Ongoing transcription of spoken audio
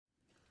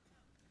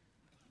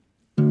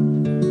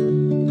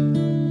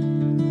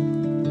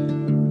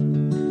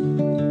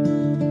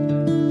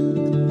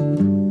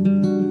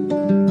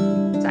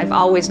I've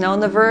always known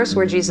the verse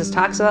where Jesus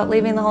talks about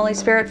leaving the Holy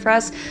Spirit for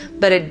us,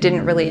 but it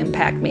didn't really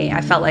impact me.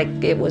 I felt like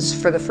it was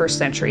for the first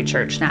century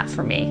church, not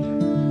for me.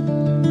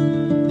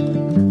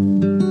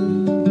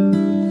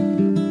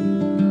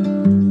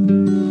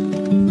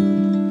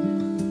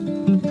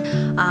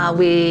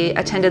 We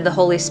attended the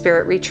Holy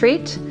Spirit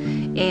retreat,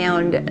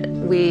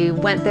 and we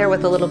went there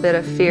with a little bit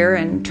of fear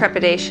and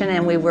trepidation,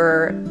 and we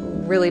were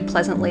really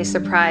pleasantly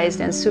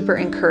surprised and super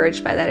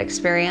encouraged by that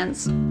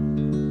experience.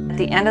 At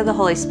the end of the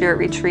Holy Spirit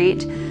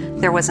retreat,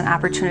 there was an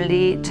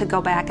opportunity to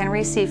go back and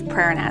receive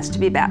prayer and ask to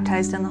be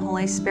baptized in the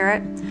Holy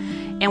Spirit.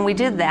 And we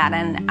did that,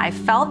 and I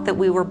felt that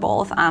we were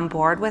both on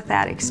board with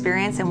that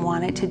experience and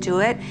wanted to do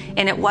it.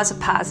 And it was a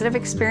positive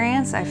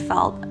experience. I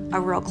felt a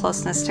real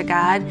closeness to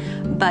God,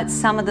 but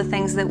some of the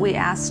things that we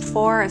asked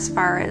for as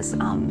far as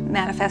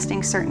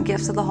manifesting certain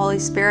gifts of the Holy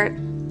Spirit,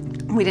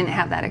 we didn't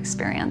have that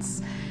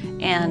experience.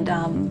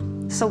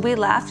 And so we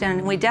left,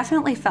 and we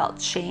definitely felt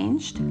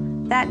changed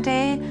that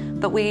day,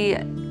 but we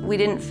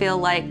didn't feel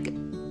like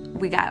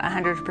we got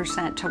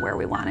 100% to where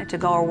we wanted to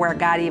go, or where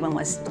God even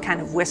was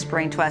kind of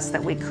whispering to us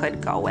that we could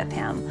go with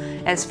Him,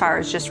 as far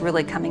as just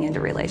really coming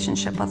into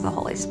relationship with the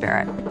Holy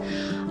Spirit.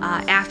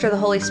 After the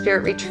Holy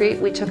Spirit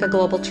retreat, we took a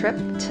global trip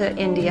to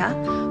India,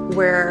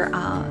 where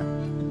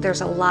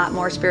there's a lot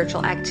more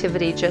spiritual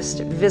activity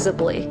just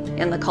visibly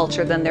in the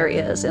culture than there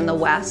is in the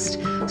West.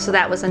 So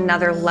that was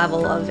another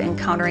level of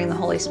encountering the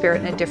Holy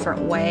Spirit in a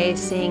different way.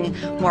 Seeing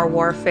more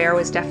warfare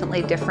was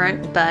definitely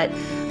different, but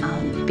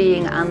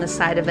being on the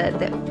side of it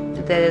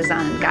that is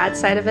on God's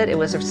side of it, it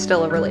was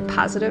still a really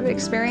positive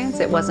experience.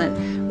 It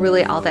wasn't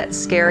really all that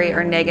scary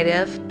or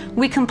negative.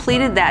 We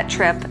completed that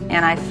trip,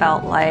 and I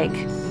felt like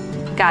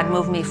God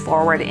moved me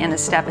forward in a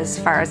step as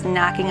far as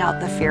knocking out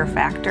the fear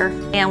factor.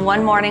 And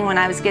one morning when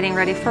I was getting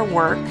ready for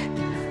work,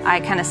 I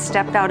kind of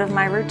stepped out of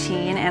my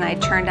routine and I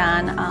turned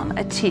on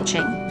a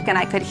teaching. And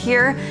I could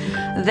hear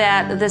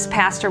that this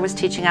pastor was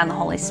teaching on the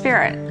Holy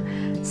Spirit.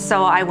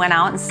 So I went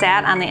out and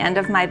sat on the end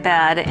of my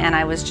bed, and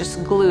I was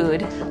just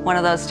glued. One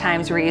of those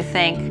times where you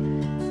think,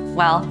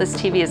 well, this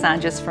TV is on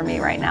just for me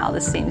right now.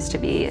 This seems to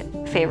be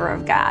favor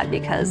of God,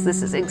 because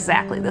this is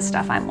exactly the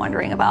stuff I'm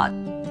wondering about.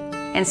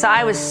 And so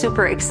I was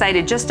super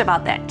excited just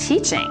about that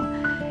teaching.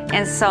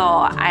 And so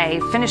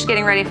I finished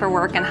getting ready for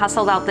work and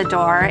hustled out the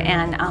door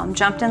and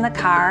jumped in the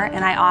car.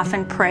 And I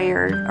often pray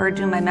or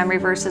do my memory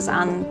verses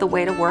on the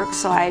way to work.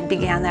 So I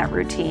began that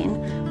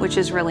routine, which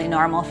is really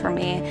normal for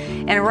me.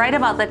 And right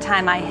about the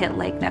time I hit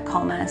Lake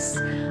Nokomis,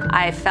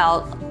 I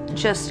felt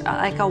just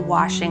like a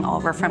washing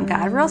over from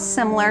God, real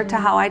similar to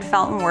how I'd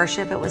felt in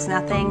worship. It was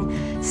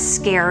nothing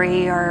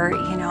scary or,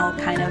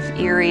 kind of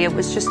eerie. It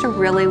was just a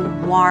really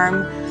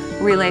warm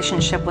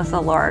relationship with the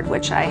Lord,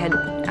 which I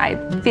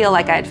feel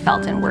like I had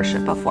felt in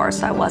worship before,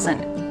 so I wasn't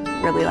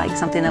really like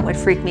something that would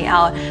freak me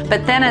out.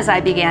 But then as I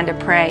began to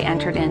pray,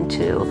 entered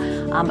into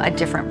a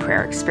different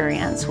prayer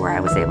experience where I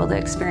was able to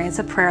experience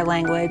a prayer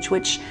language,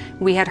 which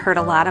we had heard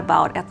a lot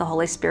about at the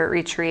Holy Spirit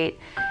retreat.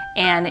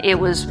 And it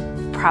was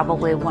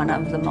probably one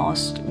of the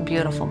most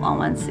beautiful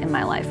moments in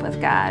my life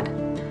with God.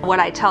 What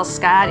I tell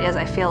Scott is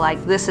I feel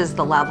like this is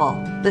the level,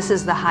 this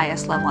is the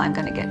highest level I'm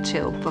going to get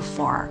to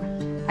before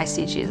I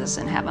see Jesus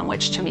in heaven,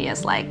 which to me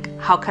is like,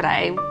 how could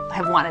I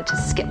have wanted to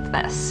skip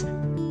this?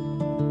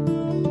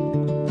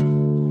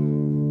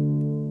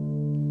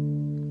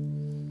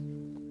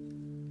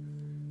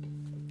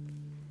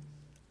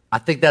 I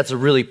think that's a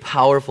really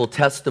powerful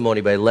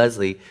testimony by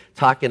Leslie,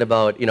 talking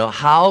about,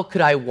 how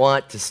could I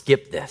want to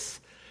skip this?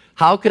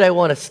 How could I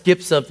want to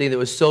skip something that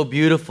was so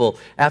beautiful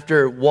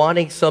after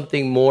wanting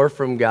something more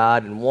from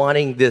God and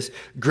wanting this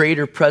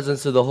greater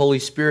presence of the Holy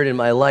Spirit in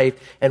my life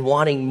and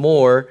wanting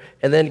more,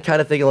 and then kind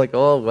of thinking like,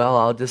 oh, well,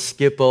 I'll just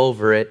skip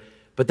over it.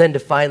 But then to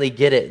finally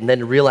get it and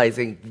then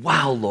realizing,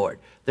 wow, Lord,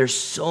 there's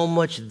so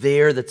much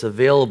there that's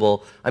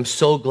available. I'm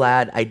so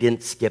glad I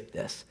didn't skip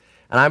this.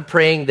 And I'm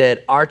praying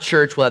that our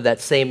church will have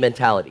that same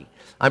mentality.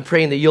 I'm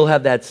praying that you'll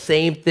have that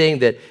same thing,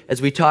 that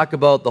as we talk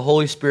about the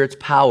Holy Spirit's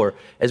power,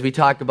 as we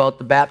talk about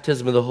the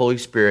baptism of the Holy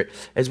Spirit,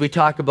 as we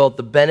talk about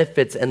the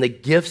benefits and the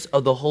gifts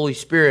of the Holy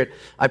Spirit,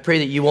 I pray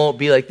that you won't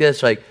be like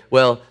this, like,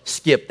 well,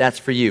 skip, that's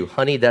for you.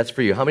 Honey, that's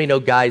for you. How many know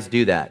guys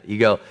do that? You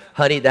go,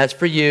 honey, that's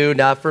for you,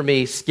 not for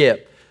me,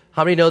 skip.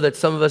 How many know that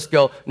some of us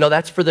go, no,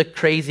 that's for the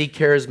crazy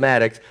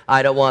charismatics.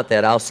 I don't want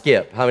that. I'll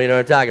skip. How many know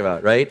what I'm talking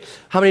about, right?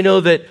 How many know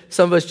that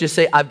some of us just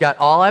say, I've got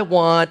all I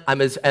want.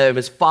 I'm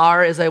as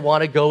far as I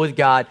want to go with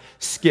God.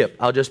 Skip.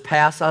 I'll just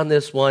pass on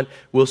this one.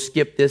 We'll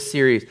skip this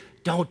series.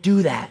 Don't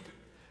do that.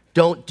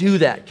 Don't do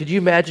that. Could you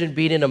imagine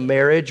being in a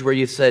marriage where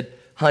you said,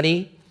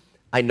 honey,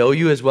 I know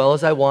you as well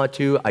as I want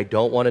to. I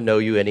don't want to know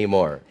you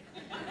anymore.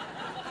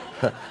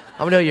 How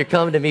many know you're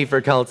coming to me for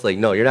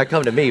counseling? No, you're not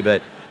coming to me,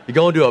 but you're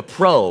going to a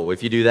pro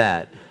if you do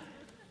that.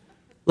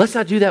 Let's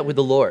not do that with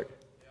the Lord.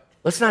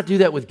 Let's not do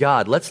that with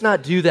God. Let's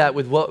not do that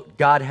with what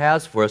God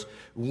has for us.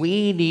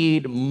 We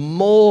need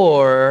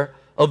more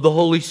of the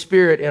Holy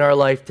Spirit in our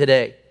life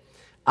today.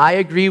 I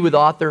agree with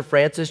author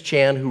Francis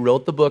Chan, who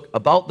wrote the book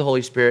about the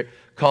Holy Spirit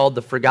called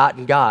The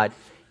Forgotten God.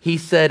 He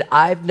said,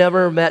 I've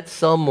never met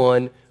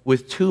someone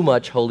with too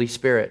much Holy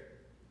Spirit.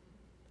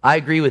 I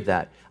agree with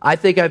that. I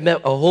think I've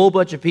met a whole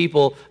bunch of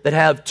people that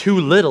have too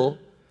little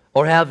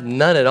or have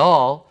none at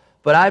all,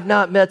 but I've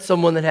not met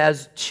someone that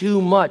has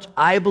too much.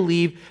 I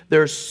believe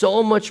there's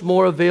so much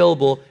more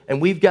available,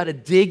 and we've got to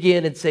dig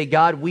in and say,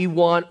 God, we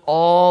want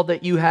all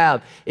that you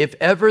have. If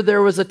ever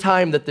there was a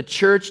time that the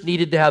church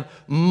needed to have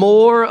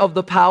more of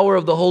the power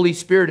of the Holy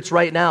Spirit, it's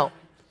right now.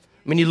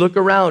 When you look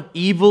around,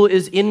 evil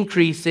is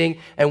increasing,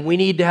 and we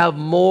need to have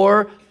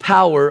more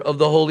power of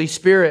the Holy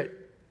Spirit.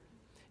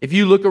 If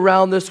you look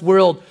around this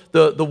world,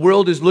 the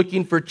world is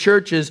looking for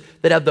churches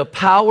that have the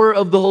power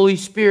of the Holy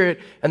Spirit,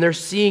 and they're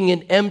seeing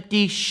an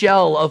empty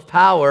shell of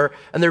power,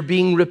 and they're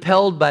being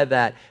repelled by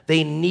that.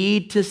 They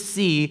need to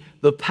see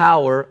the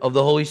power of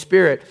the Holy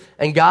Spirit.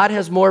 And God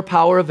has more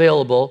power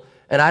available,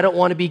 and I don't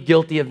want to be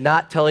guilty of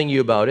not telling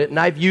you about it. And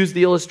I've used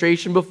the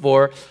illustration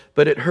before,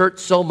 but it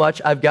hurts so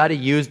much, I've got to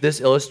use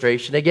this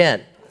illustration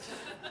again.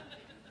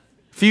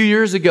 A few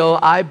years ago,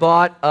 I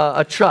bought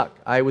a truck.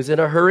 I was in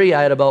a hurry.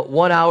 I had about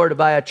 1 hour to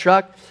buy a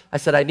truck. I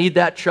said, I need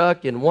that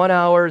truck in 1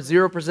 hour,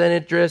 0%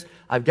 interest.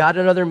 I've got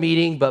another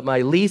meeting, but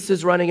my lease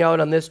is running out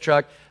on this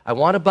truck. I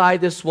want to buy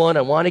this one.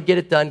 I want to get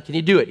it done. Can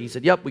you do it? He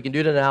said, yep, we can do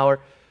it in an hour.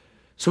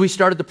 So we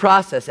started the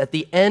process. At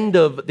the end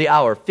of the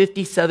hour,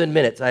 57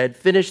 minutes, I had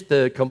finished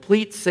the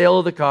complete sale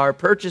of the car,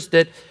 purchased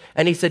it,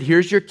 and he said,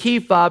 here's your key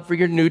fob for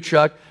your new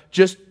truck.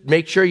 Just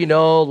make sure you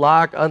know,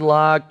 lock,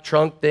 unlock,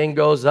 trunk thing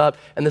goes up,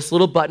 and this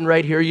little button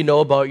right here, you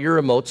know about your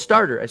remote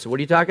starter. I said, what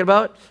are you talking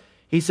about?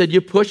 He said, you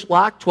push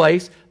lock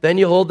twice, then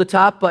you hold the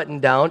top button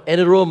down,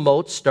 and it'll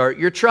remote start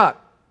your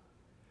truck.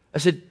 I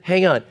said,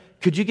 hang on,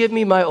 could you give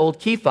me my old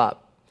key fob?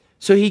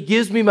 So he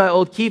gives me my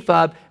old key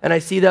fob, and I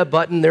see that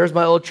button. There's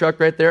my old truck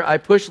right there. I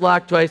push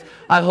lock twice.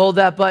 I hold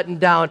that button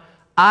down.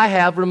 I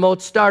have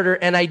remote starter,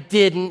 and I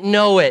didn't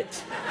know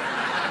it.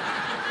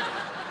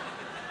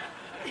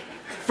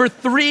 For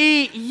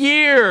 3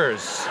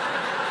 years,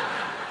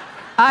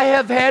 I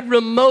have had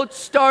remote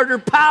starter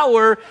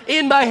power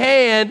in my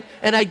hand,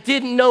 and I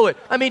didn't know it.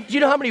 I mean, do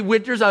you know how many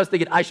winters I was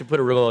thinking, I should put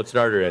a remote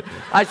starter in.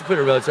 I should put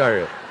a remote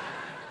starter in.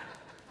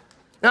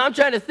 Now, I'm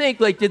trying to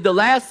think, like, did the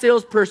last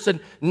salesperson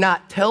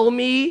not tell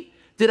me?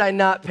 Did I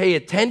not pay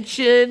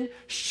attention?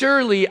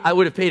 Surely I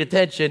would have paid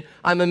attention.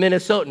 I'm a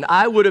Minnesotan.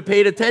 I would have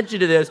paid attention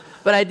to this,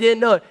 but I didn't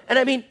know it. And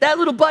I mean, that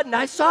little button,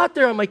 I saw it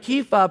there on my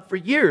key fob for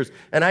years.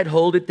 And I'd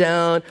hold it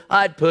down,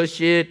 I'd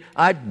push it,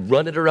 I'd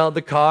run it around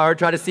the car,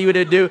 try to see what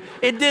it'd do.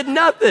 It did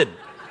nothing.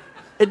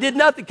 It did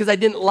nothing because I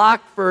didn't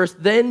lock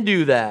first, then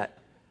do that.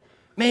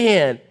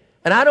 Man,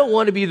 and I don't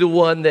want to be the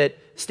one that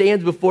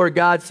stands before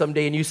God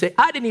someday and you say,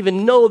 I didn't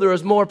even know there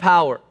was more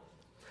power.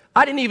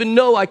 I didn't even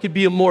know I could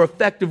be a more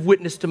effective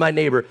witness to my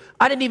neighbor.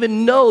 I didn't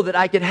even know that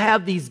I could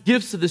have these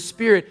gifts of the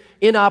Spirit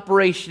in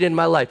operation in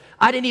my life.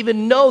 I didn't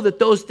even know that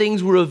those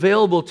things were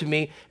available to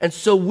me. And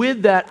so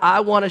with that, I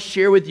want to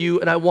share with you,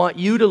 and I want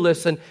you to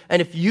listen.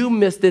 And if you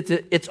missed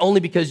it, it's only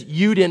because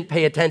you didn't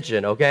pay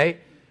attention, okay?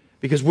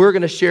 Because we're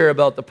going to share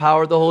about the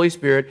power of the Holy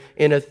Spirit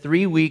in a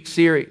 3-week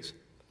series.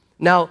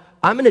 Now,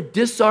 I'm going to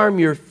disarm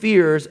your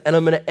fears, and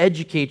I'm going to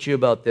educate you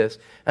about this.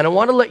 And I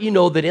want to let you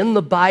know that in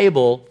the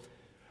Bible,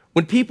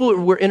 when people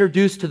were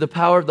introduced to the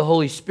power of the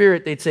Holy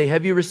Spirit, they'd say,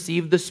 have you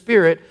received the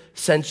Spirit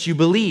since you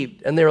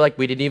believed? And they were like,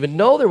 we didn't even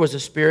know there was a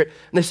Spirit.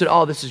 And they said,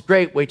 oh, this is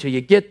great. Wait till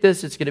you get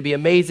this. It's going to be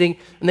amazing.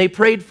 And they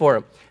prayed for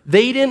him.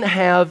 They didn't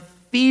have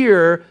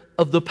fear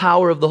of the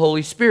power of the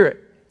Holy Spirit.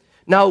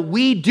 Now,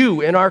 we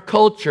do in our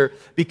culture,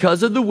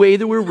 because of the way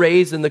that we're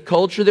raised and the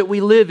culture that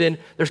we live in,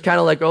 there's kind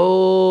of like,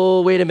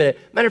 oh, wait a minute.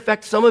 Matter of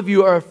fact, some of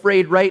you are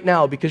afraid right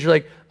now because you're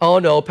like, oh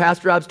no,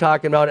 Pastor Rob's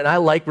talking about it, and I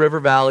like River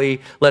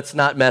Valley, let's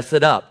not mess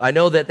it up. I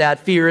know that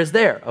fear is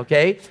there,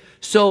 okay?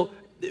 So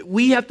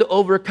we have to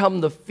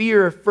overcome the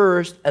fear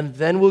first, and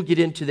then we'll get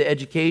into the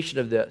education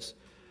of this.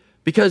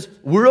 Because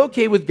we're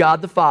okay with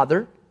God the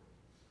Father.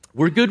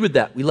 We're good with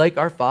that. We like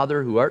our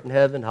Father who art in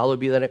heaven,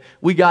 hallowed be thy name.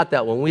 We got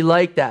that one. We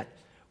like that.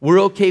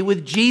 We're okay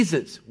with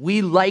Jesus.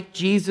 We like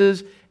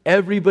Jesus.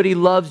 Everybody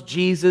loves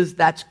Jesus.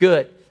 That's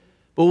good.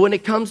 But when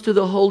it comes to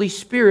the Holy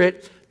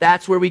Spirit,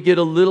 that's where we get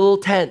a little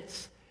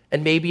tense.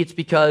 And maybe it's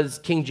because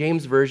King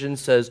James Version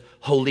says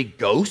Holy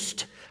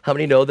Ghost. How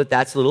many know that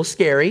that's a little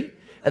scary?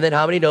 And then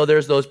how many know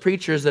there's those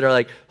preachers that are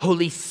like,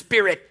 Holy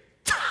Spirit.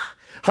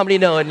 How many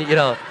know? And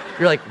you're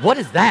like, what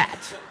is that?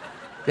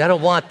 I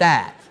don't want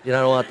that. I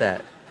don't want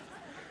that.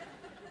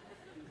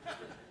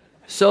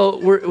 So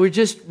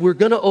we're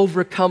going to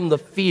overcome the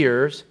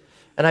fears,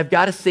 and I've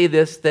got to say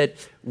this,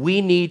 that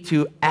we need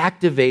to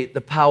activate the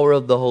power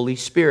of the Holy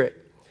Spirit.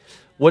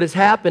 What has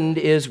happened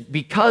is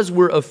because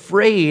we're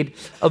afraid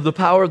of the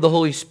power of the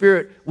Holy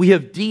Spirit, we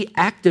have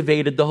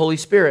deactivated the Holy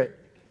Spirit.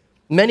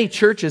 Many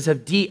churches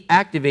have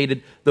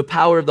deactivated the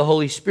power of the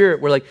Holy Spirit.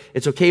 We're like,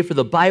 it's okay for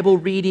the Bible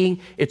reading.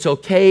 It's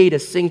okay to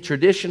sing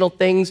traditional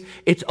things.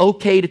 It's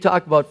okay to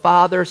talk about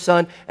Father,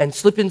 Son, and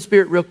slip in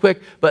Spirit real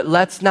quick, but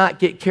let's not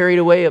get carried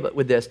away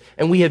with this.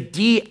 And we have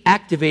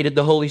deactivated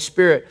the Holy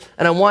Spirit.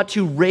 And I want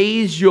to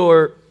raise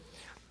your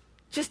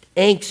just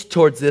angst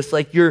towards this,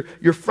 like your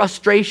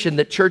frustration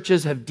that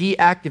churches have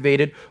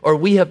deactivated or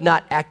we have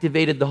not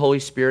activated the Holy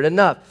Spirit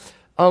enough.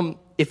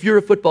 If you're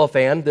a football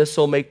fan, this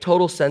will make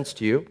total sense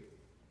to you.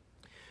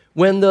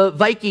 When the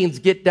Vikings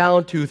get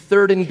down to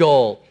 3rd and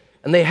goal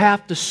and they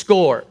have to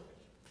score,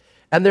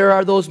 and there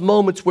are those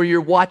moments where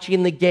you're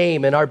watching the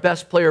game, and our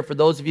best player, for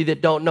those of you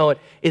that don't know it,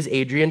 is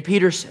Adrian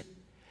Peterson.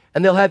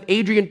 And they'll have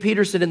Adrian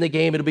Peterson in the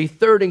game. It'll be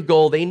 3rd and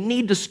goal. They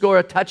need to score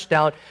a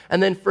touchdown.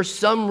 And then for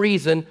some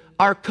reason,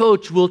 our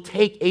coach will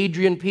take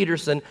Adrian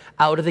Peterson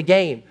out of the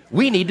game.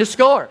 We need to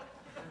score.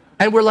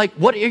 And we're like,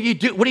 what are you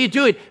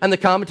doing? And the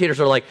commentators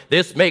are like,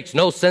 this makes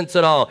no sense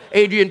at all.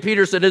 Adrian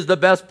Peterson is the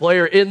best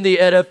player in the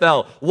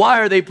NFL.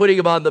 Why are they putting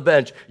him on the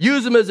bench?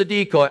 Use him as a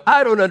decoy.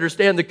 I don't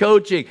understand the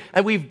coaching.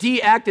 And we've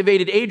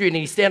deactivated Adrian,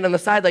 and he's standing on the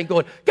sideline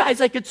going, guys,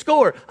 I could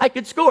score.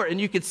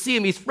 And you could see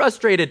him. He's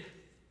frustrated.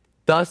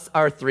 Thus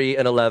our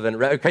 3-11.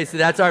 Right? Okay, so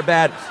that's our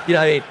bad, you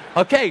know what I mean?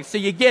 Okay, so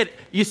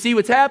you see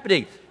what's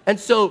happening. And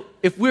so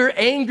if we're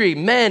angry,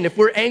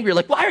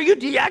 like, why are you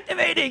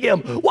deactivating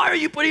him? Why are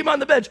you putting him on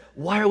the bench?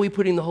 Why are we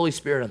putting the Holy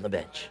Spirit on the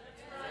bench?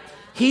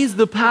 He's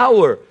the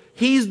power.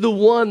 He's the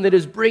one that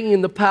is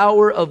bringing the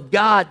power of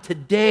God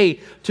today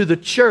to the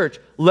church.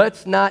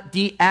 Let's not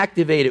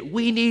deactivate it.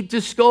 We need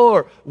to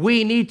score.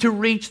 We need to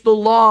reach the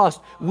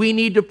lost. We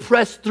need to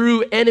press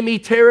through enemy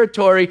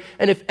territory.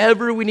 And if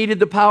ever we needed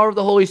the power of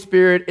the Holy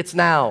Spirit, it's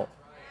now.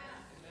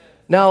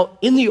 Now,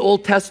 in the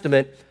Old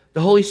Testament, the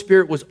Holy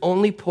Spirit was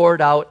only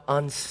poured out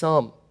on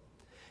some.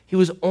 He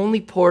was only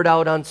poured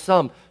out on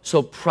some.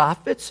 So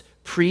prophets,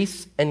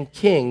 priests, and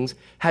kings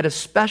had a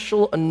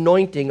special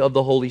anointing of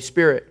the Holy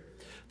Spirit.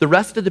 The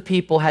rest of the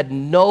people had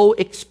no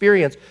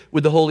experience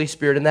with the Holy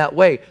Spirit in that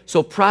way.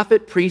 So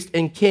prophet, priest,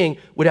 and king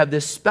would have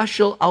this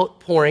special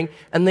outpouring,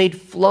 and they'd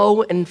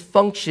flow and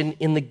function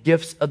in the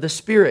gifts of the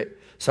Spirit.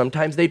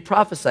 Sometimes they'd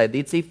prophesy,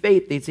 they'd see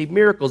faith, they'd see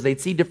miracles,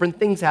 they'd see different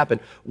things happen,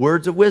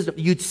 words of wisdom.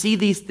 You'd see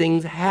these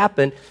things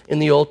happen in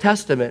the Old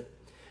Testament.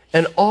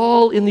 And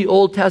all in the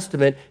Old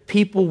Testament,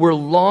 people were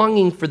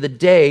longing for the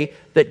day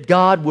that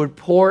God would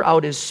pour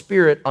out his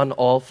Spirit on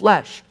all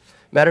flesh.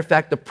 Matter of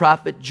fact, the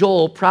prophet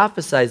Joel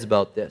prophesies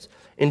about this.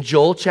 In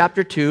Joel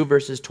chapter 2,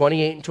 verses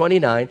 28 and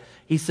 29,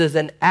 he says,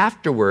 and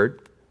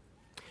afterward,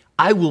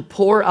 I will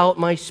pour out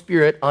my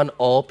Spirit on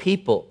all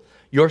people.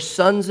 Your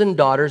sons and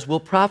daughters will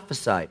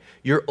prophesy.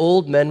 Your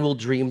old men will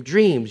dream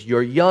dreams.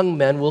 Your young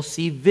men will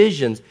see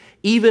visions.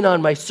 Even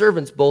on my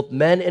servants, both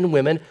men and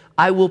women,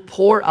 I will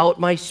pour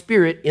out my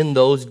Spirit in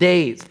those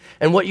days.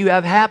 And what you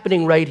have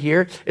happening right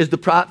here is the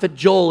prophet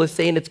Joel is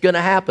saying it's going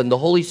to happen. The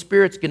Holy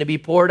Spirit's going to be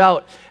poured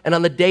out. And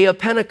on the day of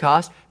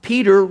Pentecost,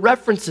 Peter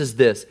references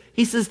this.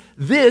 He says,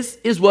 this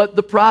is what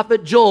the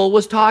prophet Joel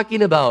was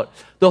talking about.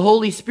 The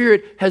Holy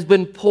Spirit has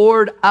been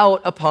poured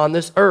out upon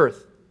this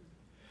earth.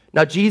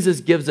 Now,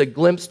 Jesus gives a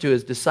glimpse to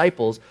his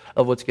disciples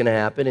of what's going to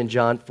happen in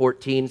John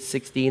 14,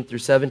 16 through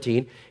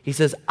 17. He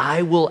says,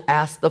 I will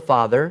ask the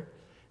Father,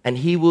 and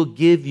he will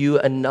give you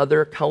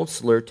another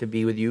counselor to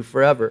be with you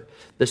forever,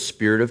 the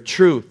Spirit of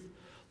truth.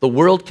 The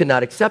world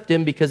cannot accept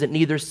him because it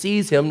neither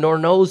sees him nor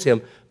knows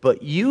him,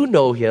 but you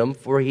know him,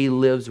 for he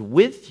lives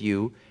with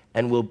you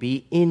and will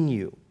be in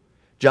you.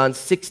 John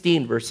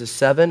 16, verses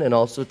 7 and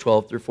also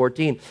 12 through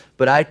 14.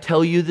 But I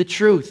tell you the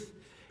truth.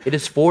 It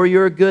is for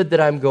your good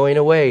that I'm going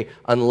away.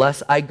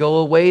 Unless I go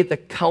away, the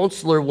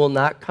counselor will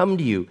not come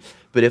to you.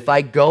 But if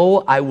I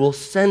go, I will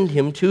send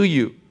him to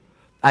you.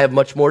 I have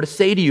much more to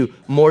say to you,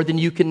 more than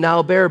you can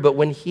now bear. But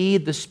when he,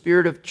 the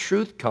Spirit of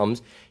truth,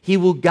 comes, he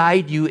will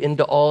guide you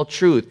into all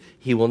truth.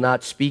 He will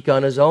not speak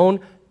on his own.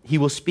 He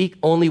will speak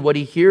only what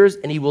he hears,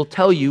 and he will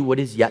tell you what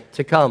is yet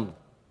to come.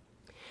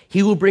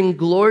 He will bring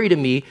glory to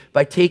me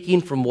by taking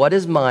from what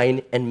is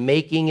mine and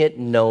making it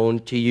known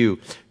to you.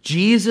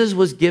 Jesus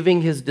was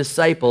giving his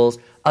disciples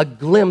a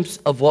glimpse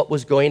of what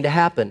was going to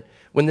happen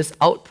when this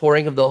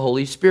outpouring of the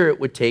Holy Spirit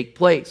would take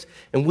place.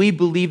 And we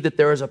believe that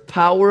there is a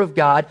power of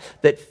God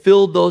that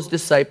filled those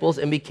disciples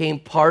and became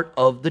part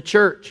of the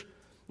church.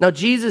 Now,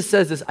 Jesus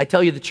says this, I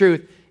tell you the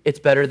truth, it's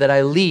better that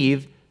I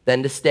leave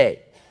than to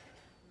stay.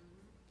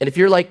 And if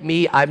you're like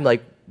me, I'm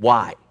like,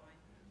 why?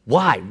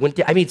 Why?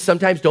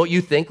 Sometimes don't you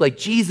think, like,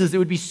 Jesus, it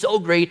would be so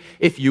great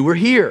if you were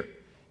here.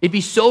 It'd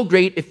be so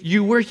great if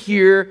you were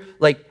here,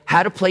 like,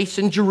 had a place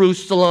in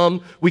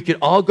Jerusalem, we could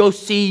all go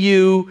see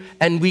you,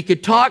 and we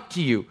could talk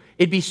to you.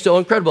 It'd be so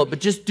incredible. But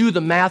just do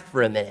the math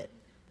for a minute.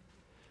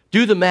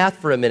 Do the math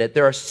for a minute.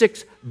 There are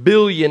 6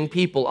 billion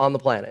people on the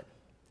planet.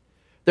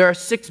 There are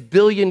 6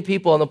 billion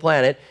people on the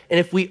planet, and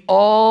if we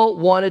all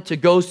wanted to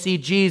go see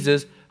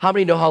Jesus, how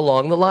many know how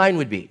long the line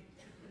would be?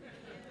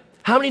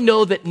 How many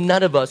know that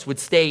none of us would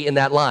stay in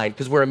that line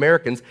because we're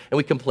Americans and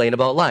we complain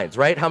about lines,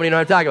 right? How many know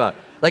what I'm talking about?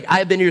 Like,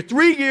 I've been here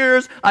 3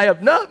 years. I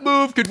have not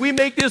moved. Could we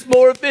make this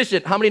more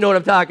efficient? How many know what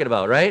I'm talking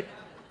about, right?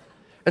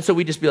 And so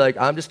we just be like,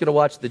 I'm just going to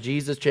watch the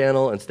Jesus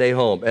channel and stay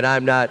home. And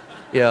I'm not,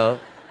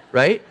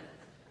 right?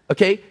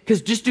 Okay?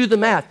 Because just do the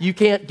math. You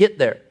can't get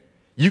there.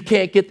 You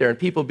can't get there, and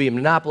people be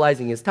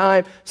monopolizing his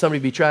time. Somebody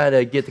be trying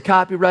to get the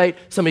copyright.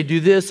 Somebody do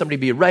this. Somebody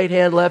be a right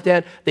hand, left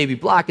hand. They'd be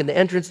blocking the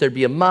entrance. There'd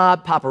be a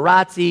mob,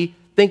 paparazzi.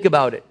 Think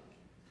about it.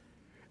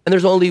 And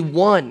there's only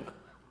one.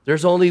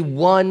 There's only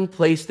one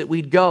place that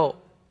we'd go.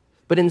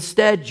 But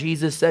instead,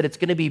 Jesus said, it's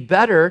going to be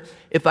better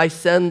if I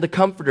send the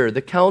Comforter,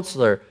 the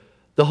Counselor,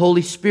 the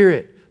Holy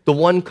Spirit, the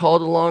one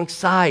called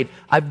alongside.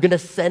 I'm going to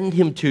send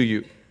him to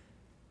you.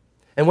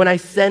 And when I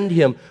send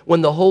him,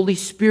 when the Holy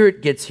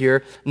Spirit gets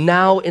here,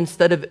 now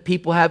instead of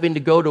people having to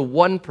go to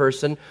one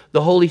person,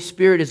 the Holy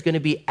Spirit is going to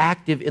be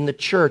active in the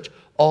church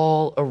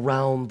all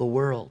around the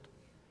world.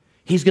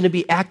 He's going to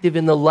be active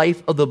in the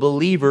life of the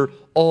believer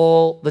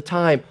all the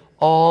time,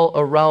 all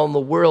around the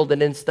world.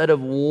 And instead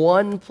of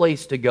one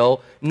place to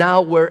go,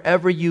 now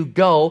wherever you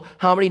go,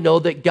 how many know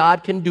that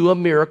God can do a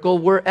miracle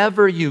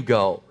wherever you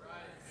go?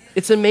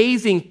 It's an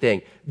amazing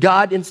thing.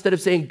 God, instead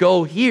of saying,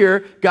 go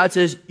here, God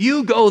says,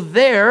 you go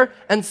there,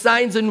 and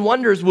signs and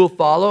wonders will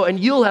follow, and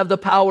you'll have the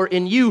power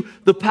in you,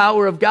 the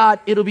power of God.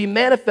 It'll be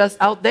manifest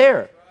out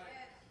there.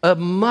 A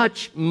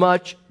much,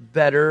 much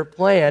better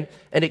plan,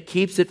 and it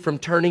keeps it from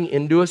turning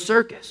into a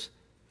circus.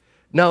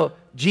 Now,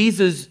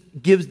 Jesus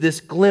gives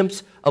this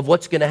glimpse of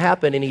what's going to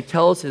happen, and he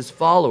tells his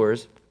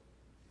followers,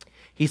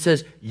 he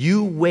says,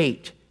 you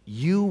wait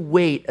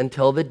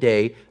until the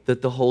day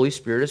that the Holy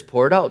Spirit is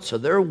poured out. So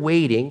they're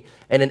waiting,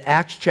 and in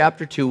Acts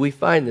chapter 2, we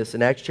find this.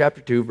 In Acts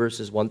chapter 2,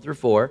 verses 1 through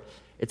 4,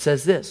 it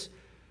says this,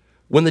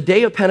 when the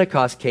day of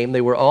Pentecost came,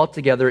 they were all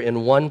together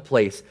in one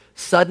place.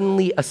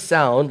 Suddenly a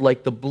sound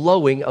like the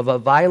blowing of a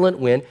violent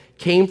wind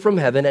came from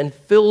heaven and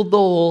filled the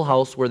whole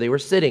house where they were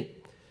sitting.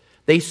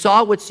 They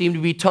saw what seemed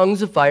to be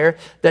tongues of fire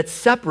that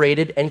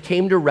separated and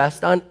came to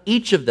rest on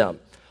each of them.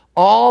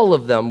 All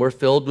of them were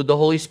filled with the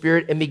Holy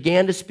Spirit and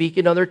began to speak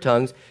in other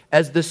tongues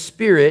as the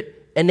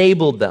Spirit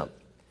enabled them.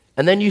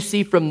 And then you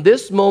see from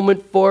this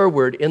moment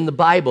forward in the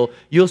Bible,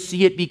 you'll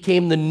see it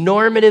became the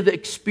normative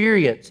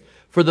experience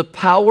for the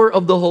power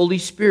of the Holy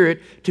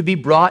Spirit to be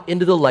brought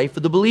into the life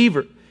of the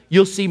believer.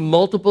 You'll see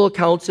multiple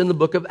accounts in the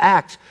book of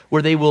Acts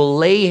where they will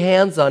lay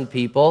hands on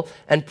people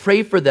and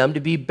pray for them to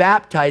be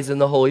baptized in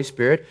the Holy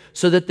Spirit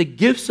so that the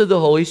gifts of the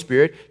Holy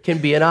Spirit can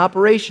be in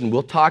operation.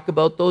 We'll talk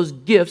about those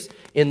gifts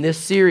in this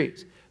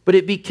series. But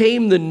it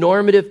became the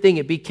normative thing.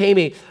 It became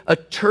a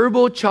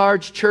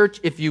turbocharged church,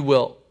 if you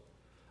will.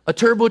 A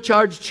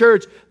turbocharged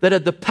church that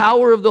had the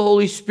power of the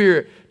Holy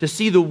Spirit to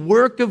see the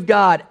work of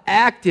God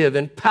active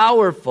and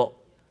powerful.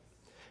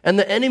 And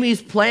the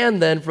enemy's plan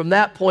then from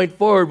that point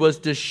forward was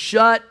to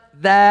shut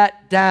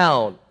that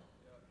down.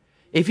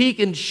 If he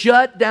can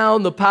shut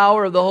down the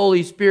power of the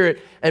Holy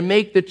Spirit and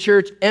make the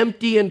church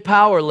empty and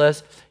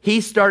powerless,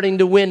 he's starting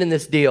to win in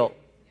this deal.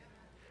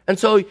 And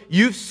so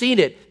you've seen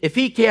it. If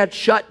he can't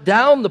shut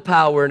down the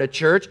power in a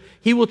church,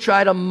 he will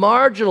try to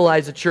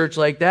marginalize a church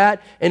like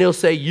that, and he'll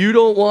say, you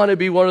don't want to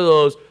be one of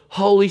those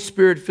Holy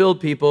Spirit-filled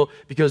people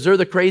because they're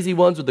the crazy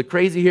ones with the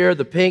crazy hair,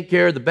 the pink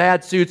hair, the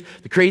bad suits,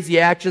 the crazy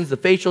actions, the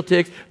facial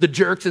tics, the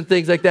jerks and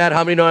things like that.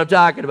 How many know what I'm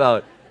talking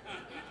about?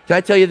 Can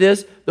I tell you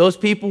this? Those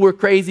people were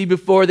crazy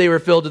before they were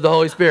filled with the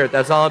Holy Spirit.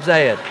 That's all I'm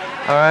saying.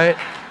 All right?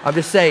 I'm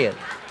just saying.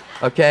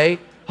 Okay?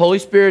 Holy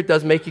Spirit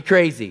doesn't make you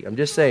crazy. I'm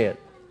just saying.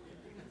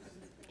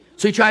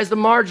 So he tries to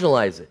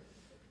marginalize it.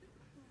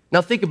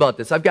 Now think about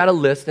this. I've got a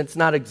list, and it's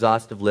not an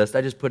exhaustive list.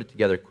 I just put it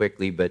together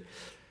quickly, but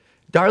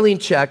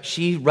Darlene Check,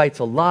 she writes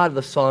a lot of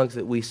the songs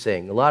that we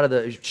sing. A lot of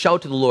the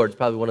Shout to the Lord is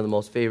probably one of the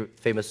most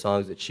famous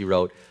songs that she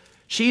wrote.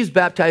 She's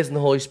baptized in the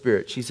Holy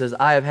Spirit. She says,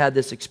 I have had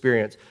this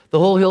experience. The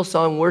whole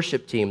Hillsong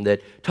worship team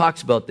that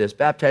talks about this,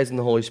 baptized in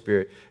the Holy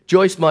Spirit.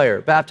 Joyce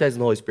Meyer, baptized in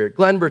the Holy Spirit.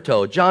 Glenn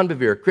Berteau, John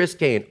Bevere, Chris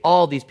Kane,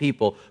 all these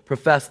people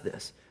profess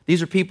this.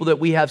 These are people that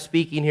we have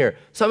speaking here.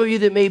 Some of you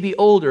that may be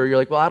older, you're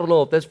like, well, I don't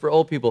know if that's for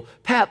old people.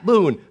 Pat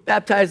Boone,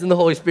 baptized in the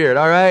Holy Spirit,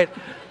 all right?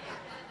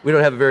 We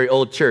don't have a very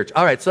old church.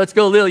 All right, so let's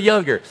go a little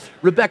younger.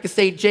 Rebecca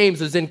St. James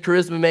was in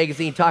Charisma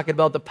Magazine talking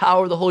about the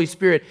power of the Holy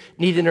Spirit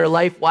needed in her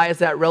life. Why is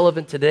that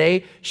relevant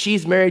today?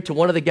 She's married to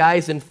one of the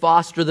guys in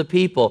Foster the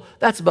People.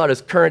 That's about as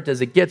current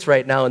as it gets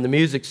right now in the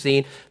music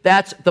scene.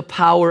 That's the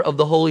power of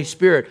the Holy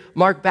Spirit.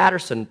 Mark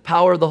Batterson,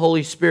 power of the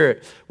Holy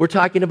Spirit. We're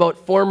talking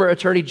about former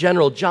Attorney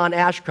General John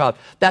Ashcroft.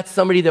 That's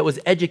somebody that was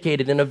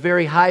educated in a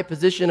very high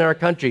position in our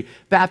country,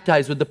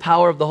 baptized with the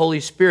power of the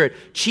Holy Spirit.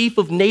 Chief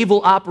of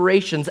Naval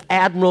Operations,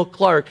 Admiral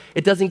Clark.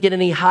 It doesn't get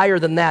any higher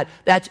than that.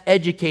 That's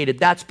educated.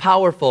 That's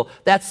powerful.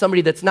 That's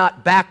somebody that's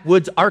not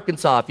backwoods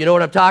Arkansas, if you know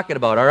what I'm talking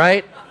about, all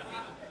right?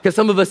 Because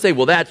some of us say,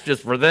 well, that's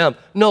just for them.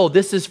 No,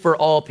 this is for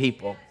all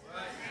people.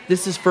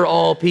 This is for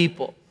all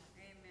people.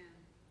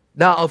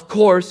 Now, of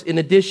course, in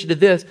addition to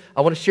this,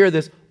 I want to share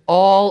this.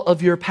 All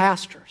of your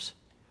pastors,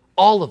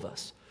 all of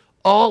us,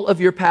 all of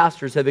your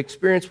pastors have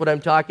experienced what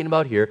I'm talking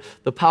about here,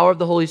 the power of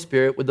the Holy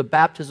Spirit, with the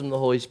baptism of the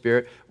Holy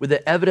Spirit, with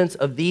the evidence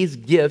of these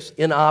gifts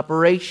in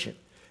operation.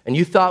 And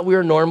you thought we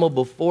were normal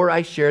before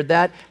I shared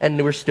that,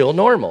 and we're still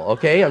normal,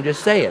 okay? I'm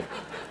just saying,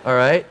 all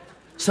right?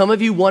 Some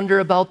of you wonder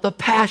about the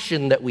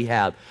passion that we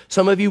have.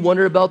 Some of you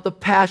wonder about the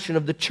passion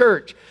of the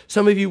church.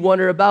 Some of you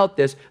wonder about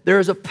this. There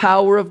is a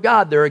power of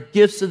God. There are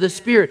gifts of the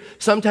Spirit.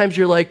 Sometimes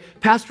you're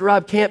like, Pastor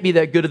Rob can't be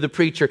that good of the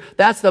preacher.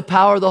 That's the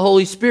power of the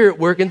Holy Spirit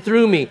working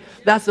through me.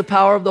 That's the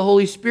power of the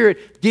Holy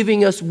Spirit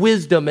giving us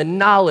wisdom and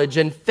knowledge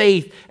and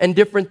faith and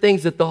different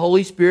things that the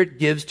Holy Spirit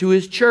gives to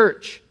His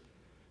church.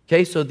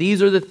 Okay, so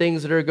these are the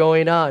things that are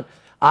going on.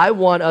 I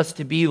want us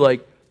to be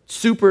like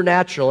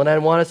supernatural, and I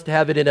want us to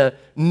have it in a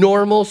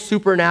normal,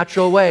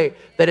 supernatural way,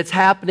 that it's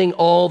happening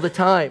all the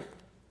time.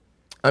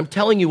 I'm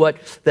telling you what,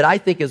 that I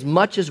think as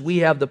much as we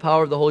have the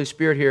power of the Holy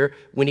Spirit here,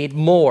 we need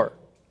more.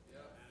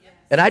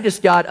 And I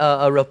just got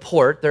a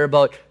report. There are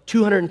about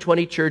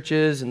 220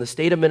 churches in the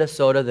state of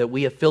Minnesota that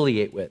we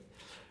affiliate with.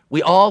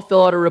 We all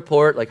fill out a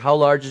report, like how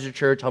large is your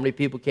church, how many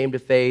people came to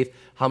faith,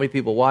 how many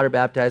people water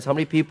baptized, how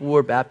many people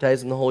were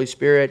baptized in the Holy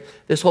Spirit,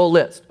 this whole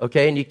list,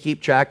 okay? And you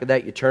keep track of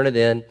that, you turn it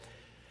in.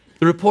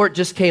 The report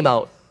just came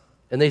out,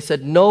 and they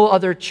said no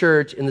other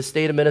church in the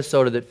state of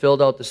Minnesota that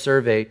filled out the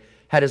survey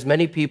had as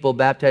many people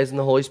baptized in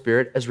the Holy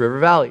Spirit as River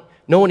Valley.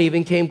 No one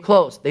even came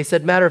close. They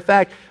said, matter of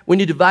fact, when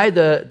you divide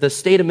the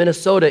state of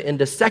Minnesota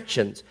into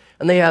sections,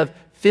 and they have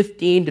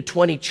 15 to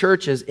 20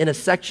 churches in a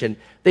section,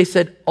 they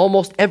said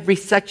almost every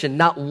section,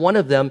 not one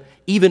of them,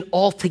 even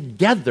all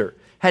together,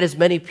 had as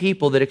many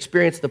people that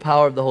experienced the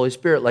power of the Holy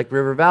Spirit like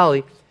River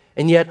Valley,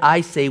 and yet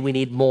I say we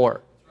need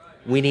more.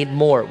 We need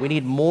more. We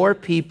need more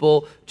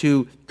people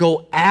to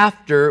go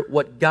after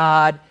what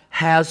God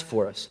has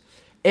for us.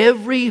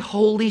 Every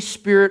Holy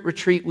Spirit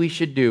retreat we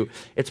should do,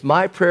 it's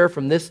my prayer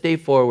from this day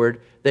forward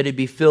that it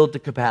be filled to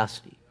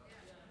capacity.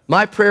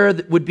 My prayer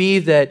would be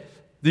that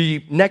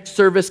the next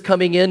service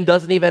coming in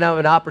doesn't even have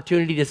an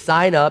opportunity to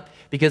sign up,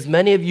 because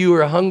many of you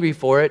are hungry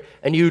for it,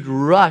 and you'd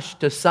rush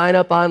to sign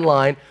up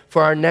online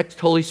for our next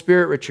Holy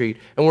Spirit retreat.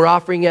 And we're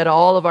offering it at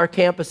all of our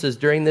campuses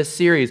during this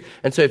series.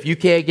 And so if you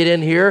can't get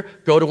in here,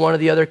 go to one of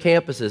the other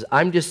campuses.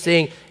 I'm just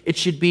saying it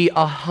should be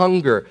a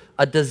hunger,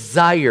 a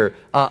desire,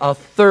 a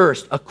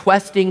thirst, a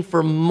questing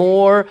for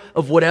more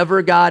of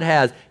whatever God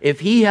has.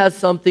 If He has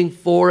something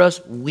for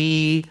us,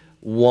 we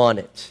want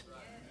it.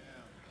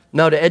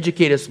 Now, to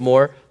educate us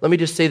more, let me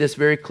just say this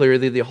very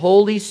clearly. The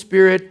Holy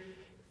Spirit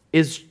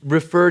is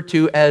referred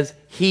to as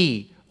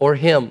He or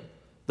Him.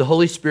 The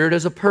Holy Spirit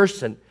is a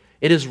person.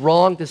 It is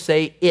wrong to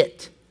say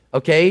it,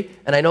 okay?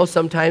 And I know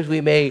sometimes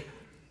we may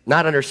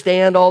not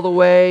understand all the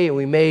way, and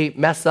we may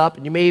mess up,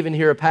 and you may even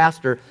hear a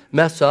pastor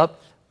mess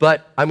up,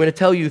 but I'm going to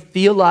tell you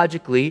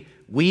theologically,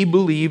 we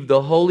believe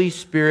the Holy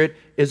Spirit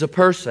is a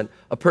person.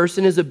 A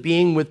person is a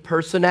being with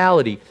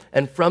personality.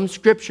 And from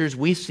Scriptures,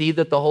 we see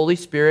that the Holy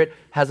Spirit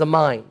has a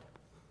mind.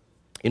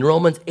 In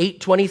Romans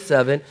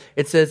 8:27,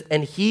 it says,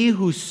 "And He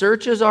who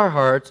searches our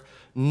hearts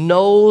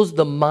knows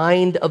the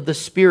mind of the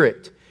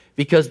Spirit,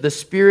 because the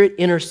Spirit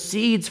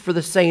intercedes for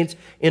the saints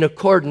in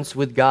accordance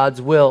with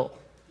God's will."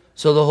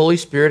 So the Holy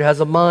Spirit has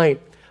a mind.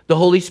 The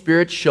Holy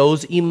Spirit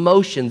shows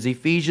emotions.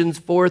 Ephesians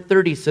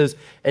 4:30 says,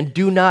 "And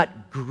do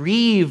not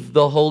grieve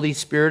the Holy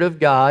Spirit of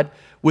God,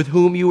 with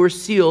whom you were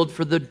sealed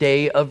for the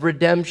day of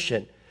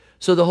redemption."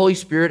 So the Holy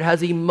Spirit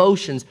has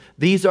emotions.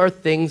 These are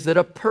things that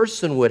a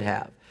person would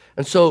have.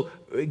 And so,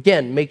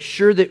 again, make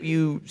sure that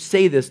you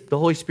say this, the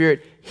Holy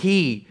Spirit,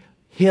 He,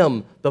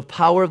 Him, the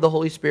power of the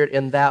Holy Spirit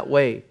in that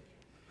way.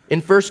 In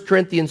 1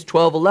 Corinthians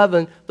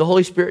 12:11, the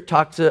Holy Spirit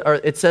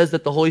it says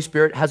that the Holy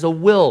Spirit has a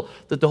will,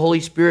 that the Holy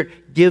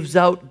Spirit gives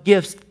out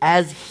gifts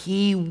as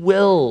He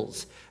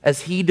wills,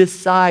 as He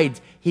decides.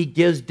 He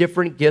gives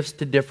different gifts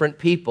to different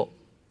people.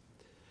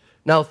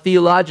 Now,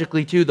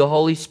 theologically, too, the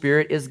Holy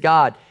Spirit is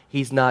God.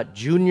 He's not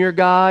junior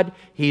God.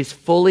 He's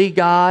fully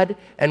God.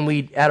 And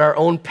we, at our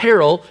own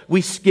peril,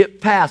 we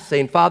skip past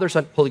saying Father,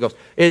 Son, Holy Ghost.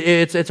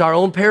 It's our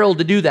own peril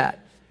to do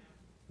that.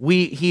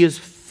 He is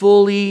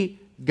fully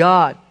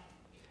God.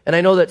 And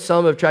I know that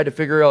some have tried to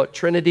figure out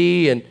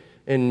Trinity,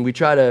 and we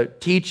try to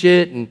teach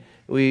it, and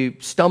we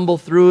stumble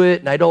through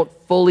it, and I don't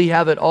fully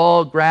have it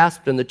all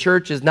grasped, and the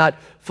church has not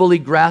fully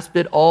grasped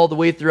it all the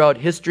way throughout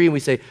history. And we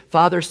say,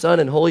 Father, Son,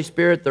 and Holy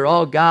Spirit, they're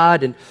all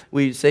God. And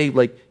we say,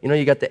 like,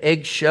 you got the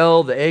egg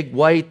shell, the egg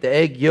white, the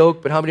egg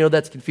yolk, but how many know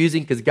that's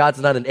confusing? Because God's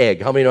not an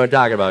egg. How many know what I'm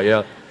talking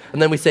about,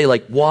 And then we say,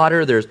 like,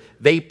 water, there's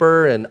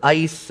vapor and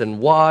ice and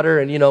water,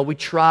 and, we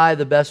try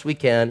the best we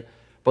can.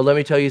 But let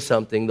me tell you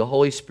something. The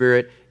Holy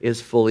Spirit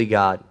is fully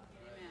God.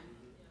 Amen.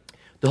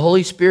 The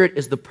Holy Spirit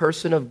is the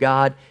person of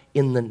God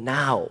in the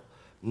now.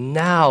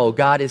 Now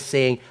God is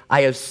saying,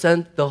 I have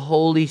sent the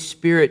Holy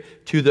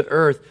Spirit to the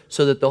earth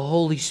so that the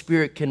Holy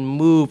Spirit can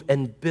move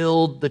and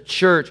build the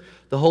church.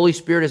 The Holy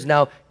Spirit is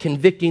now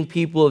convicting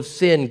people of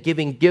sin,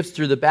 giving gifts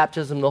through the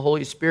baptism of the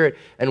Holy Spirit,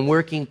 and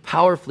working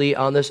powerfully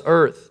on this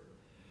earth.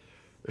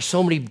 There's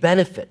so many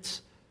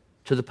benefits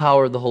to the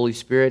power of the Holy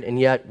Spirit, and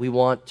yet we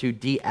want to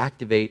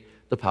deactivate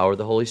the power of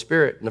the Holy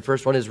Spirit. And the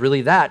first one is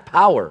really that,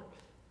 power.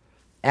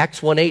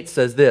 Acts 1:8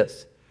 says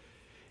this,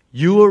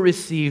 you will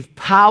receive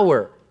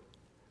power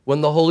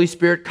when the Holy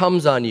Spirit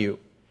comes on you,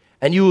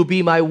 and you will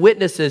be my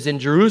witnesses in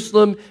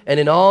Jerusalem and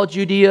in all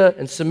Judea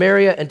and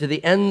Samaria and to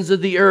the ends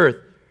of the earth.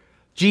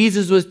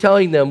 Jesus was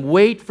telling them,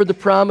 wait for the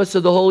promise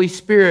of the Holy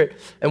Spirit.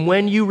 And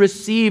when you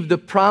receive the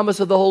promise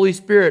of the Holy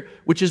Spirit,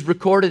 which is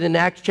recorded in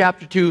Acts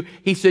chapter 2,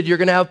 he said, you're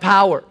going to have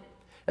power.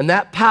 And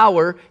that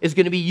power is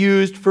going to be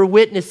used for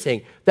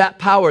witnessing. That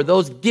power,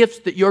 those gifts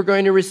that you're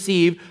going to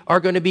receive are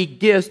going to be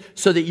gifts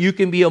so that you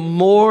can be a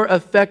more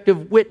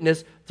effective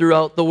witness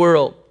throughout the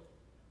world.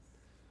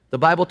 The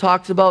Bible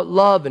talks about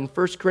love in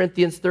 1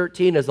 Corinthians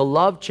 13 as a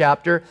love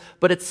chapter,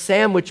 but it's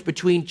sandwiched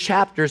between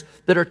chapters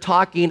that are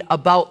talking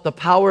about the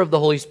power of the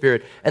Holy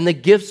Spirit and the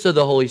gifts of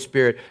the Holy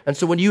Spirit. And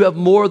so when you have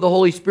more of the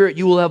Holy Spirit,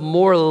 you will have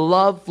more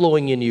love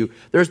flowing in you.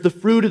 There's the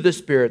fruit of the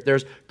Spirit.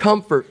 There's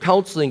comfort,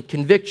 counseling,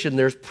 conviction.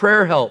 There's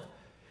prayer help.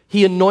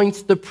 He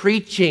anoints the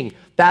preaching.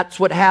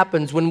 That's what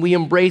happens when we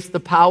embrace the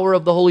power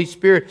of the Holy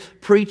Spirit.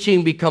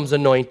 Preaching becomes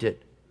anointed.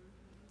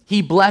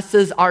 He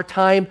blesses our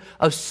time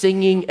of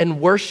singing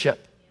and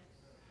worship.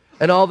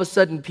 And all of a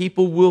sudden,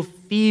 people will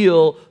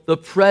feel the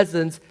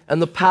presence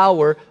and the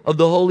power of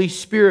the Holy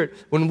Spirit.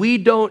 When we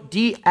don't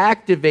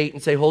deactivate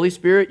and say, Holy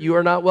Spirit, you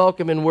are not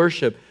welcome in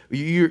worship.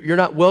 You're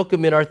not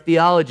welcome in our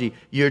theology.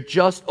 You're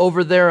just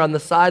over there on the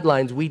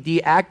sidelines. We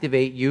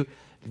deactivate you.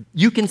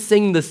 You can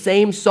sing the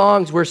same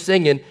songs we're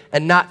singing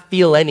and not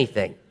feel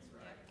anything.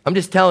 I'm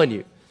just telling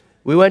you.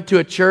 We went to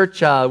a church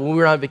when we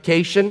were on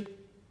vacation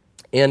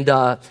and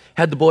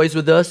had the boys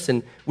with us,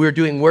 and we were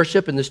doing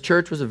worship, and this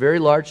church was a very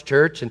large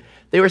church, and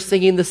they were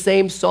singing the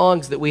same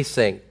songs that we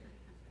sing.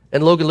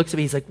 And Logan looks at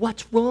me, he's like,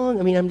 what's wrong?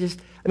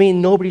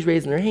 Nobody's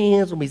raising their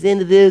hands, nobody's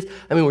into this.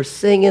 We're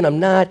singing,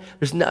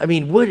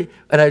 what?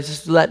 And I was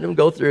just letting them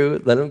go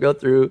through,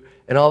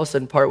 and all of a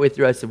sudden, partway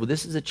through, I said, well,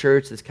 this is a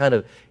church that's kind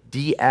of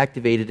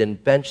deactivated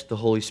and benched the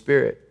Holy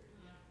Spirit.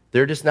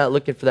 They're just not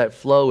looking for that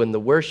flow in the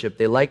worship.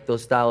 They like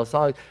those style of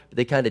songs, but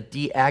they kind of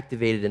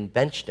deactivated and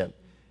benched them.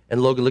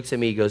 And Logan looks at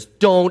me, he goes,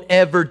 don't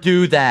ever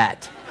do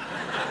that.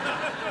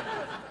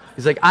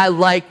 He's like, I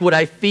like what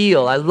I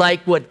feel. I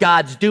like what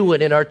God's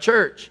doing in our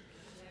church.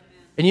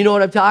 And you know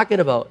what I'm talking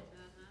about.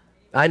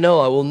 I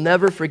know, I will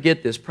never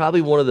forget this.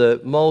 Probably one of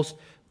the most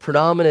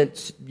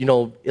predominant,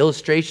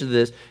 illustrations of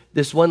this.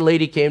 This one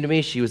lady came to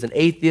me. She was an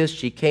atheist.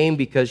 She came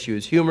because she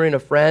was humoring a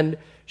friend.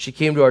 She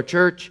came to our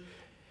church,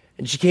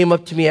 and she came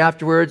up to me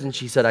afterwards, and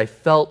she said, I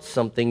felt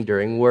something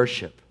during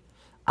worship.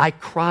 I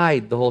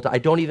cried the whole time. I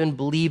don't even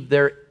believe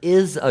there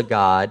is a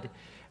God,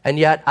 and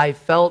yet I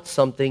felt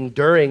something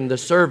during the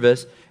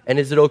service. And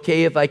is it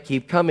okay if I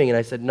keep coming? And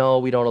I said, no,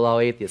 we don't allow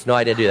atheists. No,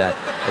 I didn't do that.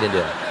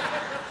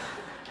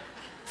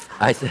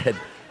 I said,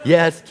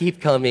 yes,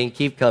 keep coming.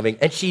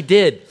 And she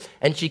did.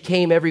 And she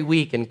came every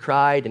week and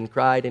cried and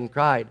cried and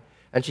cried.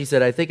 And she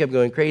said, I think I'm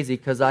going crazy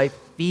because I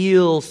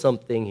feel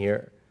something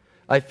here.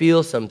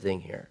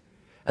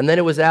 And then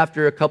it was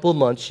after a couple of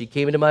months, she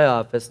came into my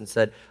office and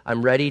said,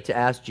 I'm ready to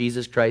ask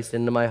Jesus Christ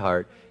into my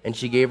heart. And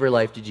she gave her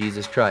life to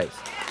Jesus Christ.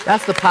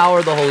 That's the power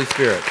of the Holy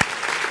Spirit.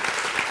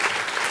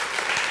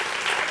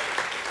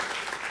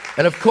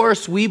 And of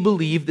course, we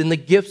believed in the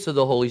gifts of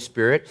the Holy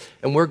Spirit,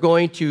 and we're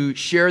going to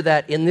share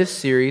that in this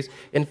series.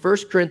 In 1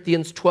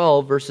 Corinthians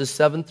 12, verses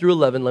 7 through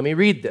 11, let me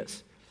read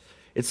this.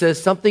 It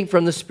says, something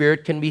from the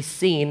Spirit can be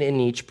seen in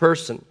each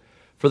person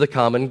for the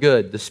common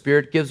good. The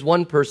Spirit gives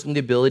one person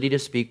the ability to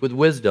speak with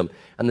wisdom,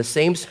 and the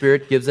same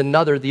Spirit gives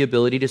another the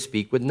ability to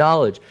speak with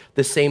knowledge.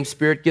 The same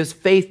Spirit gives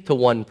faith to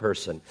one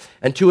person,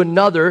 and to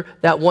another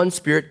that one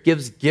Spirit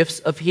gives gifts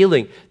of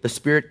healing. The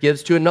Spirit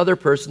gives to another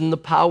person the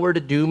power to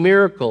do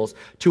miracles,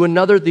 to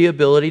another the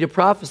ability to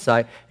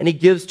prophesy, and he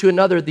gives to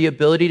another the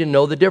ability to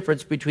know the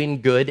difference between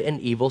good and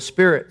evil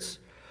spirits.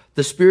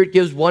 The Spirit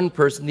gives one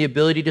person the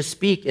ability to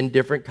speak in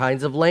different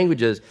kinds of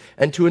languages,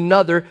 and to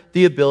another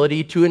the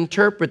ability to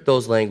interpret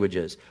those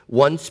languages.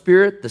 One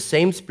Spirit, the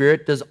same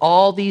Spirit, does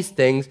all these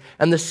things,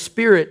 and the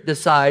Spirit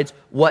decides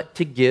what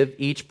to give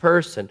each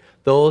person.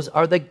 Those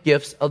are the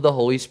gifts of the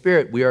Holy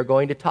Spirit. We are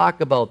going to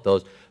talk about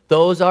those.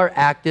 Those are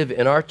active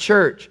in our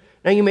church.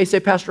 Now you may say,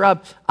 Pastor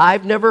Rob,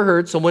 I've never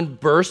heard someone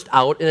burst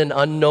out in an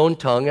unknown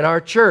tongue in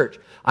our church.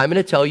 I'm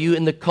going to tell you,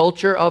 in the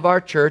culture of our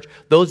church,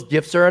 those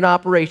gifts are in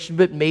operation,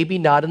 but maybe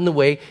not in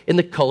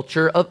the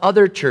culture of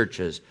other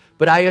churches.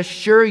 But I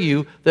assure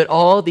you that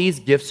all these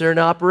gifts are in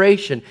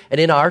operation.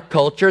 And in our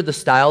culture, the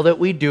style that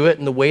we do it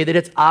and the way that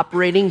it's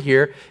operating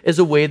here is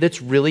a way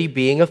that's really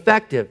being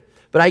effective.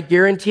 But I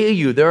guarantee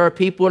you, there are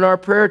people in our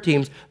prayer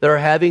teams that are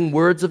having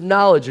words of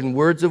knowledge and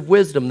words of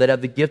wisdom, that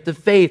have the gift of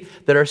faith,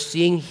 that are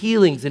seeing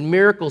healings and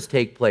miracles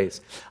take place.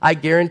 I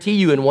guarantee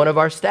you, in one of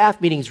our staff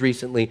meetings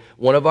recently,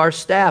 one of our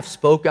staff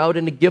spoke out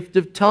in a gift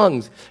of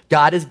tongues.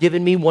 God has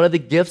given me one of the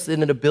gifts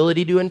and an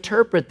ability to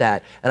interpret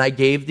that. And I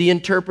gave the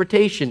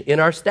interpretation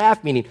in our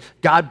staff meeting.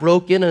 God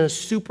broke in a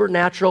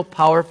supernatural,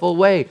 powerful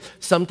way.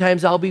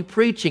 Sometimes I'll be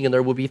preaching and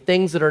there will be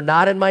things that are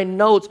not in my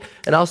notes,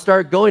 and I'll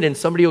start going, and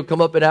somebody will come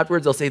up and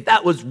afterwards they'll say,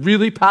 that was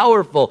really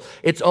powerful.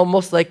 It's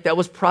almost like that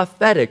was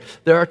prophetic.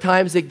 There are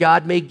times that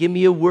God may give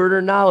me a word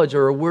of knowledge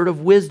or a word of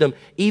wisdom,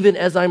 even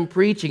as I'm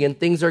preaching and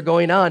things are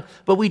going on,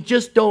 but we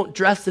just don't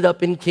dress it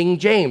up in King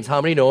James.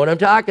 How many know what I'm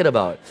talking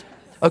about?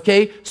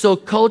 Okay, so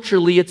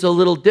culturally it's a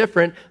little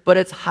different, but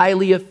it's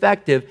highly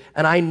effective.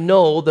 And I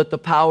know that the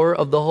power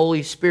of the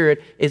Holy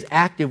Spirit is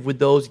active with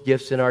those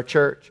gifts in our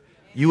church.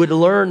 You would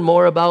learn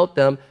more about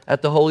them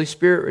at the Holy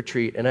Spirit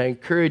retreat, and I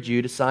encourage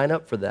you to sign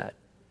up for that.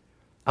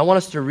 I want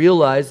us to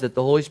realize that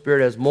the Holy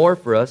Spirit has more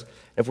for us.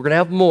 If we're going to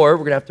have more,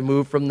 we're going to have to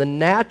move from the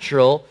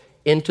natural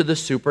into the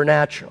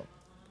supernatural.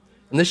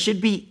 And this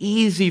should be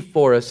easy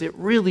for us. It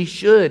really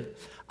should.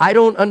 I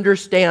don't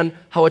understand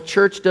how a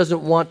church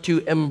doesn't want to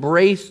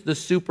embrace the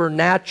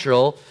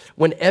supernatural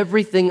when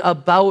everything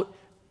about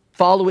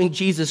following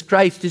Jesus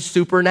Christ is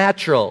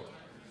supernatural.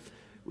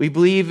 We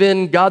believe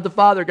in God the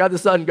Father, God the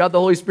Son, God the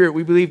Holy Spirit.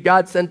 We believe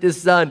God sent His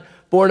Son,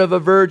 born of a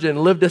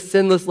virgin, lived a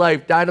sinless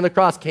life, died on the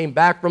cross, came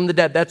back from the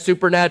dead. That's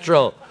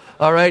supernatural.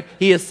 All right?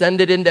 He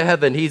ascended into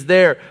heaven. He's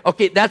there.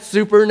 Okay, that's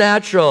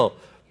supernatural.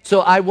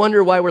 So I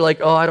wonder why we're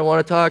like, oh, I don't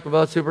want to talk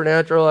about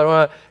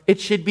supernatural. It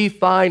should be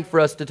fine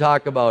for us to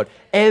talk about.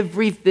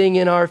 Everything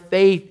in our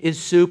faith is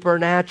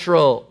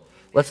supernatural.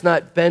 Let's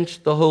not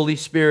bench the Holy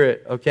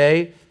Spirit,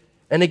 okay?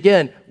 And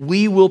again,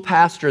 we will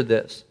pastor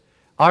this.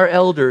 Our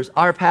elders,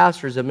 our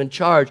pastors have been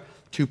charged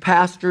to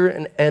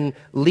pastor and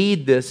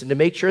lead this and to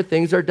make sure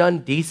things are done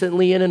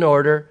decently and in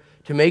order,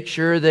 to make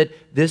sure that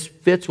this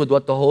fits with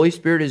what the Holy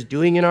Spirit is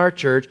doing in our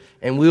church,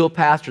 and we will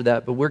pastor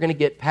that. But we're going to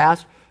get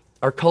past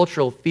our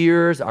cultural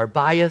fears, our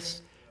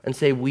bias, and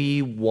say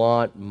we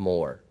want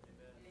more.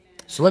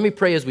 So let me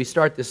pray as we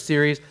start this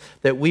series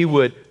that we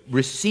would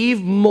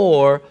receive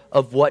more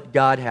of what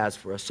God has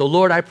for us. So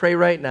Lord, I pray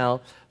right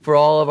now for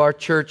all of our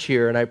church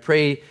here, and I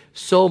pray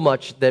so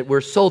much that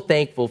we're so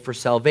thankful for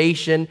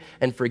salvation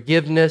and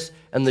forgiveness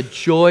and the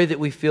joy that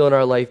we feel in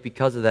our life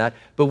because of that,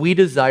 but we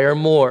desire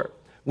more.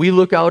 We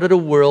look out at a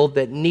world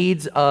that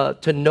needs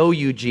to know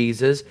you,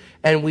 Jesus,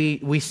 and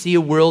we see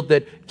a world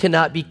that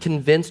cannot be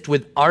convinced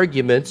with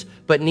arguments,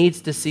 but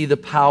needs to see the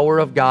power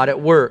of God at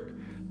work.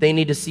 They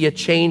need to see a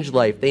changed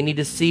life. They need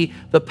to see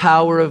the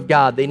power of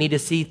God. They need to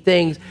see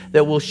things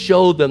that will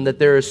show them that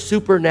there is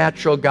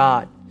supernatural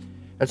God.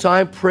 And so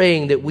I'm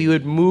praying that we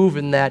would move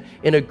in that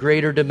in a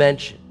greater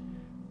dimension.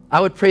 I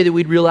would pray that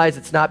we'd realize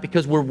it's not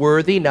because we're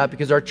worthy, not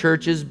because our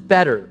church is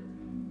better.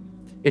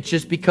 It's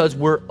just because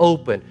we're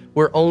open.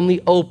 We're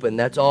only open.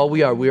 That's all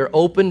we are. We are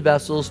open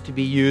vessels to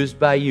be used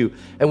by you.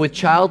 And with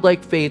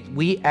childlike faith,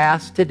 we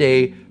ask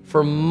today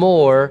for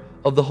more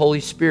of the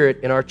Holy Spirit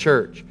in our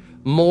church,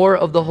 more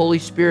of the Holy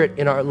Spirit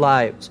in our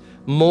lives,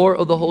 more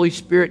of the Holy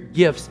Spirit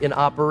gifts in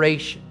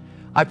operation.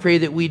 I pray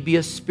that we'd be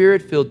a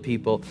Spirit-filled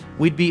people.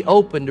 We'd be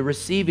open to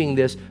receiving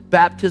this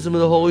baptism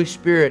of the Holy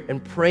Spirit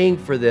and praying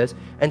for this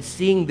and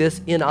seeing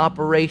this in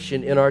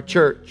operation in our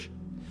church.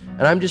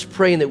 And I'm just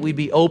praying that we'd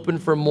be open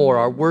for more.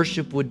 Our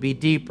worship would be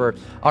deeper.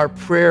 Our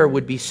prayer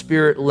would be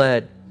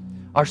Spirit-led.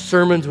 Our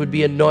sermons would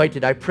be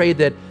anointed. I pray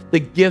that the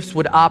gifts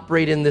would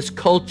operate in this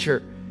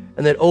culture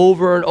and that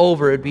over and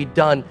over it'd be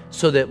done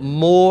so that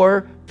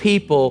more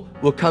people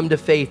will come to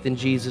faith in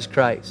Jesus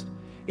Christ.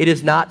 It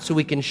is not so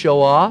we can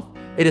show off.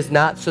 It is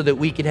not so that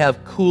we can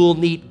have cool,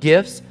 neat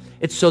gifts.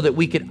 It's so that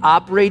we can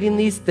operate in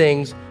these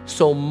things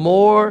so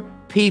more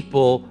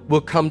people will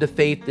come to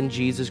faith in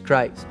Jesus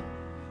Christ.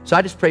 So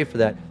I just pray for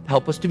that.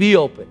 Help us to be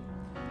open.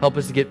 Help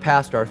us to get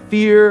past our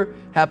fear.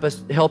 Help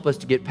us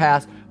to get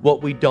past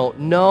what we don't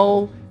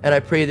know. And I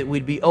pray that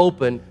we'd be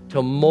open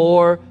to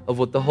more of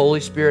what the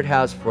Holy Spirit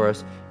has for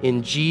us.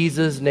 In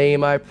Jesus'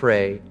 name I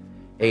pray.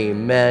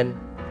 Amen.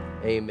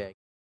 Amen.